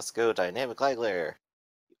 Okay, so let's go dynamic light glare.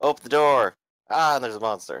 Open the door. And there's a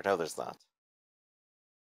monster. No, there's not.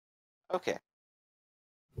 Okay.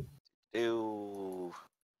 Do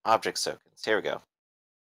object tokens. Here we go.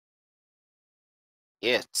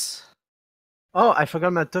 It. Oh, I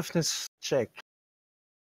forgot my toughness check.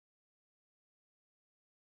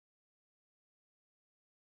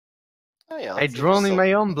 Oh yeah. I let's see if drown in still-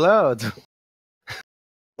 my own blood.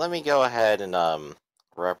 Let me go ahead and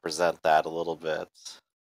represent that a little bit.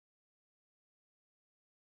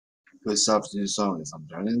 Gustav's new song is I'm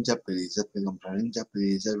learning Japanese. I think I'm learning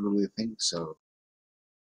Japanese. I really think so.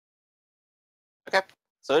 Okay.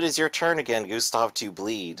 So it is your turn again, Gustav, to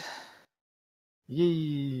bleed.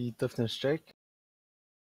 Yee, toughness check.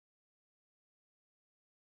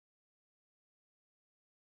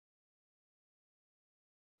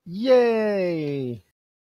 Yay!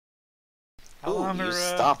 How Ooh, long you are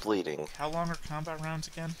stop bleeding. How long are combat rounds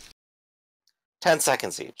again? 10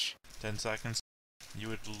 seconds each. 10 seconds. You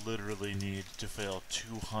would literally need to fail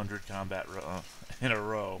 200 combat in a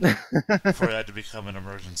row for that to become an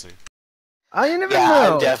emergency. I never Yeah,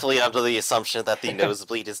 know. I'm definitely under the assumption that the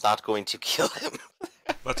nosebleed is not going to kill him.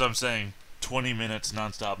 That's what I'm saying. 20 minutes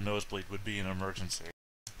nonstop nosebleed would be an emergency.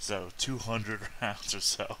 So 200 rounds or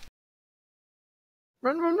so.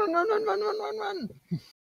 Run, run, run, run, run, run, run, run, run.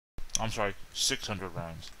 I'm sorry, 600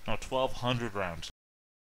 rounds. No, 1,200 rounds.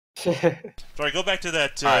 1,000, Sorry, go back to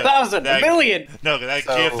that. a that- million. No, that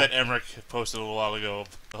So- GIF that Emmerich posted a little while ago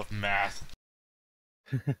of math.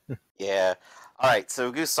 Yeah. Alright,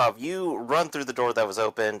 so Gustav, you run through the door that was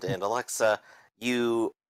opened, and Alexa,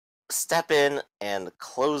 you step in and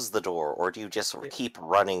close the door, or do you just Yeah. keep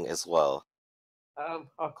running as well?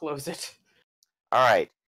 I'll close it.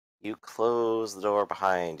 Alright, you close the door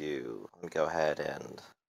behind you. Let me go ahead and...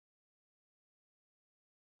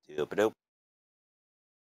 Doop-a-doop.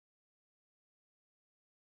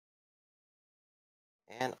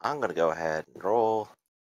 And I'm gonna go ahead and roll.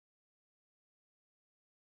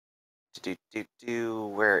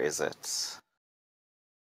 Where is it?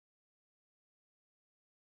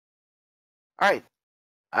 Alright.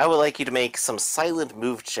 I would like you to make some silent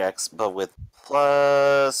move checks, but with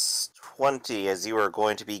plus 20, as you are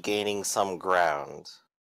going to be gaining some ground.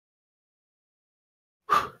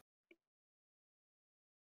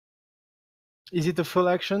 Is it a full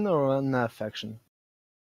action or an half action?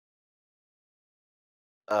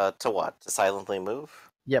 To what? To silently move?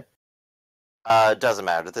 Yep. Doesn't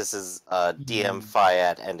matter. This is DM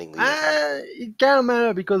Fiat ending the encounter. It can't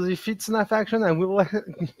matter because if it's an half action, I will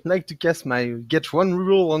like to cast my get one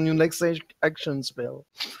rule on your next action spell.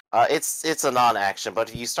 It's a non-action, but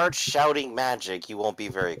if you start shouting magic, you won't be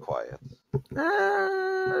very quiet.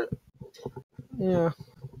 Yeah.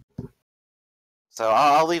 So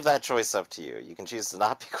I'll leave that choice up to you. You can choose to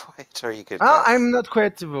not be quiet, or you could. I'm not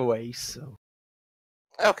quite either way, so.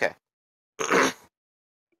 Okay.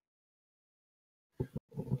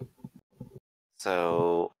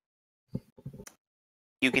 So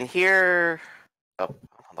you can hear. Oh,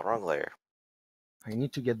 I'm on the wrong layer. I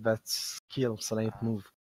need to get that skill so I move.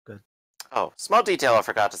 Oh, small detail I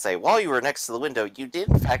forgot to say. While you were next to the window, you did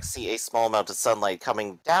in fact see a small amount of sunlight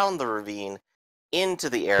coming down the ravine into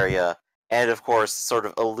the area, and of course, sort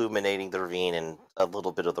of illuminating the ravine and a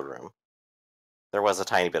little bit of the room. There was a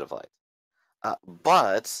tiny bit of light.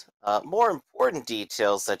 But more important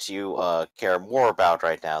details that you care more about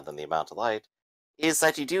right now than the amount of light is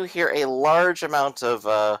that you do hear a large amount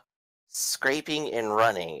of scraping and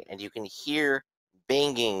running, and you can hear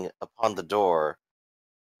banging upon the door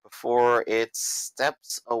before it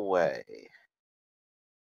steps away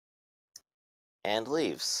and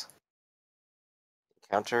leaves.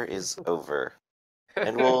 encounter is over.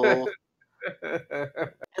 And we'll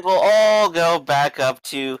all go back up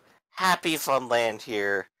to happy fun land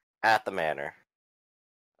here at the manor.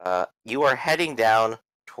 You are heading down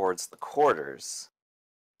towards the quarters.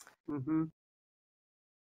 Mm-hmm.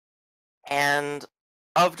 And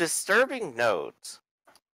of disturbing note,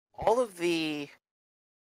 all of the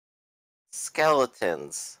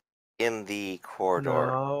skeletons in the corridor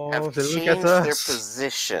No, have they look at changed their us.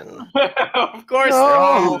 position. Of course,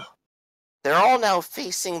 No! They're all now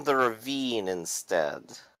facing the ravine instead.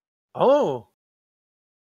 Oh,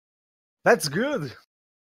 that's good.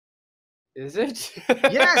 is it?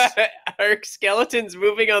 Yes! Are skeletons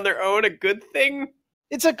moving on their own a good thing?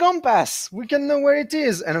 It's a compass. We can know where it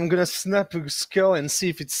is, and I'm gonna snap a skull and see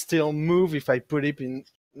if it still move if I put it in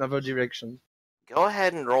another direction. Go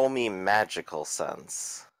ahead and roll me magical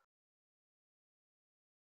sense.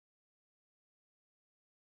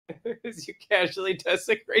 As you casually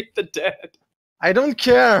desecrate the dead. I don't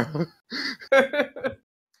care.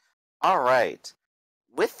 Alright.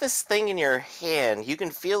 With this thing in your hand, you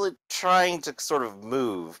can feel it trying to sort of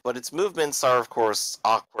move, but its movements are, of course,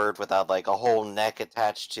 awkward without, like, a whole neck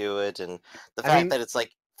attached to it, and the I fact mean- that it's,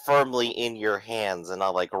 like, firmly in your hands and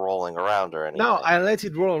not, like, rolling around or anything. No, I let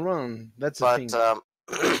it roll around. That's the thing.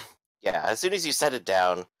 But, yeah, as soon as you set it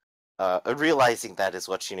down, realizing that is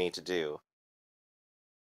what you need to do,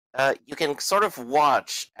 you can sort of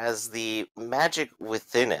watch as the magic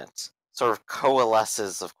within it sort of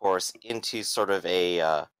coalesces, of course, into sort of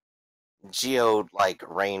a geode-like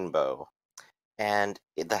rainbow. And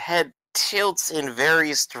the head tilts in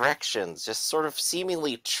various directions, just sort of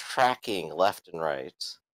seemingly tracking left and right.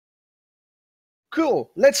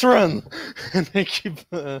 Cool. Let's run. And I keep.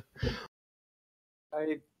 I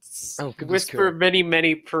Oh, goodness whisper God. many,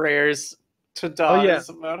 many prayers to Dawes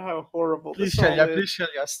about how horrible Please, this all Shalia, is. please,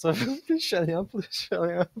 Shalia, stop. Please, Shalia, please,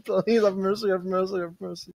 Shalia. Please, have mercy, have mercy, have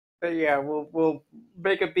mercy. But yeah, we'll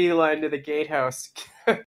make a beeline to the gatehouse.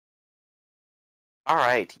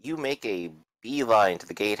 Alright, you make a beeline to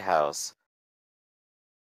the gatehouse.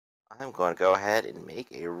 I'm going to go ahead and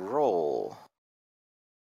make a roll.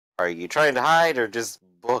 Are you trying to hide or just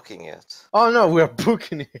booking it? Oh no, we're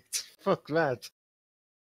booking it. Fuck that.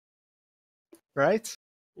 Right?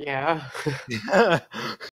 Yeah. Yeah.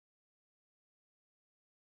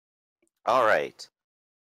 Alright.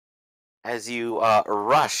 As you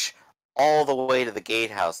rush all the way to the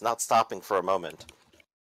gatehouse, not stopping for a moment,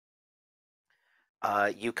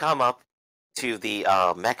 you come up to the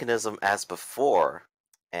mechanism as before,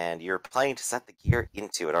 and you're planning to set the gear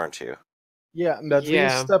into it, aren't you? Yeah, but we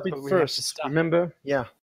Yeah, stop it but we have to first. stop it. Remember? Yeah.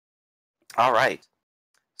 Alright.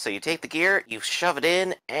 So you take the gear, you shove it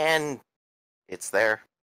in, and it's there.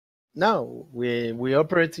 No, we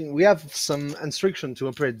operating. We have some instruction to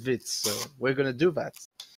operate VITs, so we're gonna do that.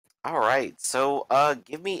 Alright, so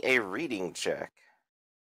give me a reading check.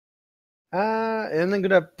 And I'm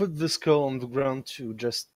gonna put the skull on the ground to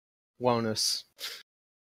just warn us.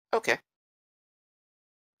 Okay.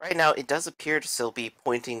 Right now, it does appear to still be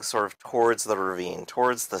pointing sort of towards the ravine,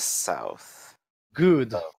 towards the south.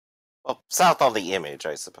 Good. Well, south on the image,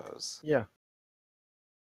 I suppose. Yeah.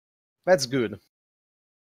 That's good.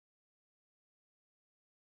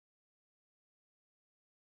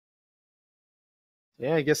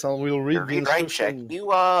 Yeah, I guess I will read Your the read-write check. instruction.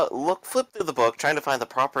 You flip through the book, trying to find the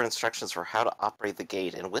proper instructions for how to operate the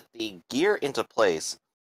gate, and with the gear into place,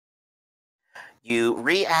 you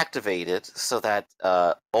reactivate it so that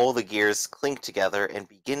all the gears clink together and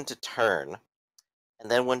begin to turn. And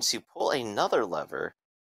then once you pull another lever,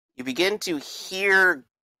 you begin to hear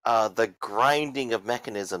the grinding of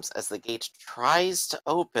mechanisms as the gate tries to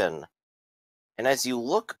open. And as you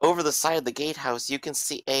look over the side of the gatehouse, you can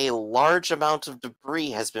see a large amount of debris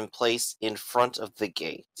has been placed in front of the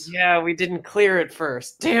gate. Yeah, we didn't clear it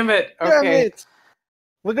first. Damn it. Damn Okay. it!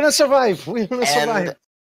 We're gonna survive. We're gonna survive. And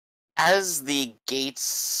as the gate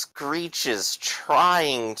screeches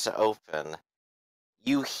trying to open,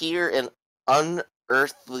 you hear an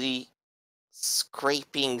unearthly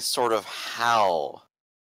scraping sort of howl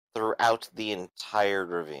throughout the entire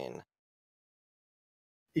ravine.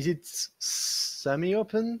 Is it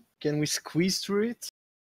semi-open? Can we squeeze through it?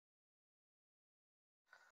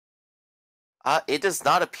 It does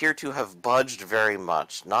not appear to have budged very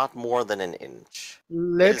much, not more than an inch.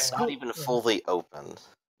 Let's It's go. not even fully open.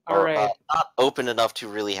 All Or, right. not open enough to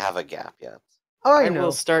really have a gap yet. Oh, I I know.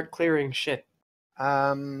 will start clearing shit.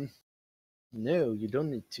 No, you don't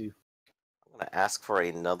need to. I'm going to ask for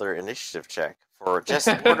another initiative check for just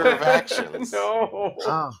order of actions. No.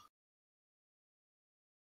 Ah.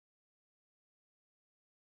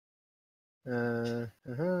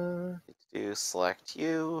 Uh-huh. Select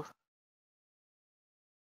you.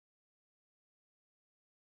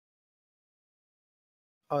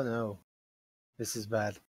 Oh no, this is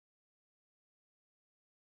bad.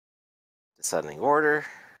 Descending order.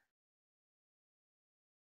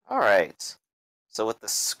 Alright. So with the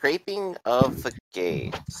scraping of the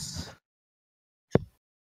gate...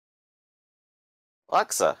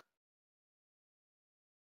 Alexa,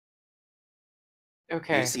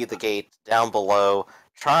 Okay. you see the gate down below,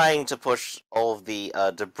 trying to push all of the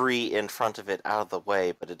debris in front of it out of the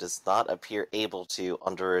way, but it does not appear able to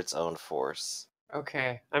under its own force.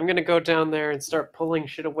 Okay. I'm gonna go down there and start pulling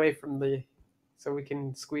shit away from the... so we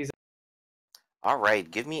can squeeze it. Alright,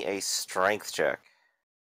 give me a strength check.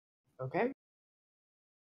 Okay.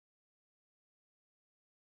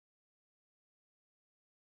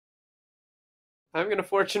 I'm gonna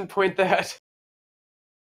fortune point that.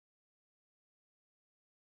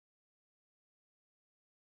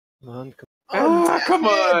 Come on, Come damn it!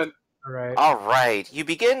 on! Alright. Alright, you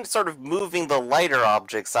begin sort of moving the lighter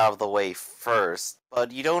objects out of the way first,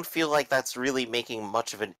 but you don't feel like that's really making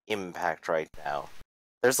much of an impact right now.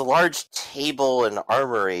 There's a large table and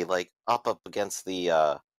armory, like, up against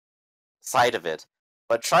the, side of it,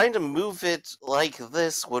 but trying to move it like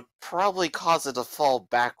this would probably cause it to fall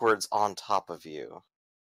backwards on top of you.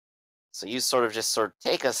 So you sort of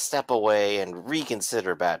take a step away and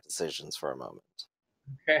reconsider bad decisions for a moment.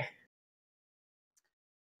 Okay.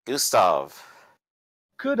 Gustav.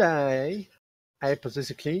 Could I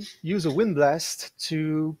hypothetically use a wind blast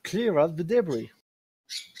to clear out the debris?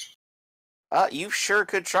 You sure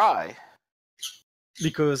could try.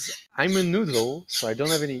 Because I'm a noodle, so I don't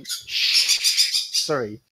have any.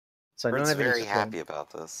 Sorry, so I don't Bird's have any. very happy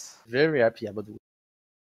about this. Very happy about the.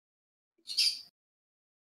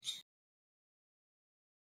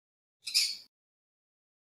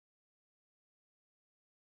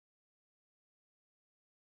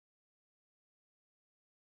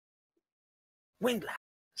 Wind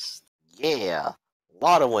blast. Yeah, a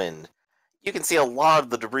lot of wind. You can see a lot of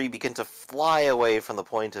the debris begin to fly away from the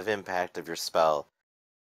point of impact of your spell.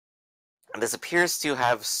 And this appears to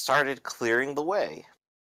have started clearing the way.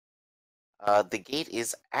 The gate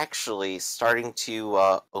is actually starting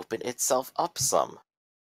to open itself up some.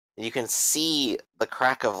 You can see the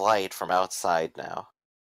crack of light from outside now.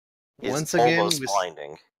 It's Once again, almost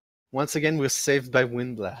blinding. Once again, we're saved by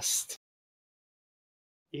wind blast.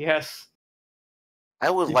 Yes. I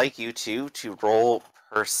would like you two to roll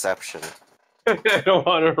perception. I don't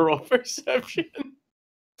want to roll perception.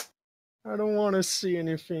 I don't want to see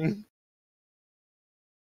anything.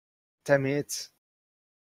 Damn it!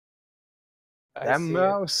 I Damn see it.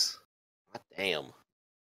 mouse! God damn.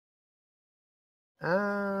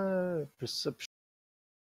 Perception.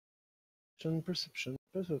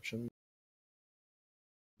 Perception.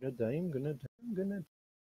 Gonna die, I'm gonna die.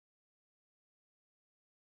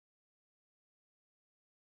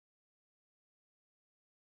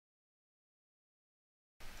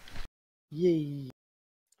 Yay!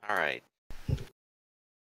 Alright.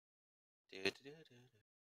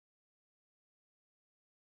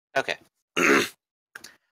 Okay.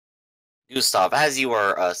 Gustav, as you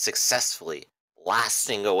are successfully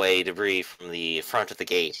blasting away debris from the front of the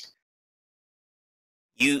gate,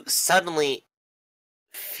 you suddenly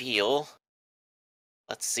feel...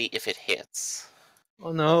 Let's see if it hits.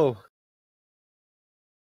 Oh no!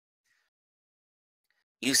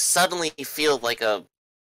 You suddenly feel like a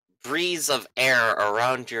breeze of air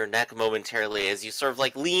around your neck momentarily as you sort of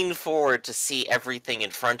like lean forward to see everything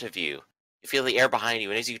in front of you. You feel the air behind you,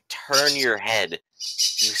 and as you turn your head,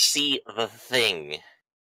 you see the thing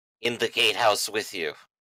in the gatehouse with you.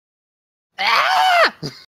 Ah!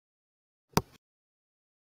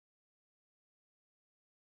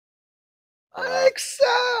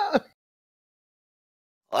 Alexa!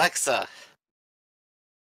 Alexa,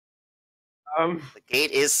 the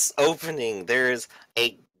gate is opening. There is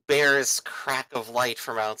a barest crack of light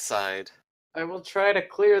from outside. I will try to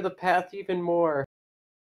clear the path even more.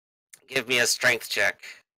 Give me a strength check.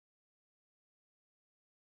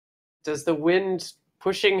 Does the wind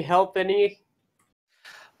pushing help any?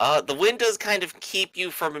 The wind does kind of keep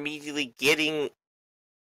you from immediately getting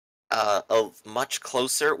much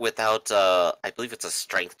closer without, I believe it's a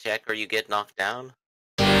strength check or you get knocked down.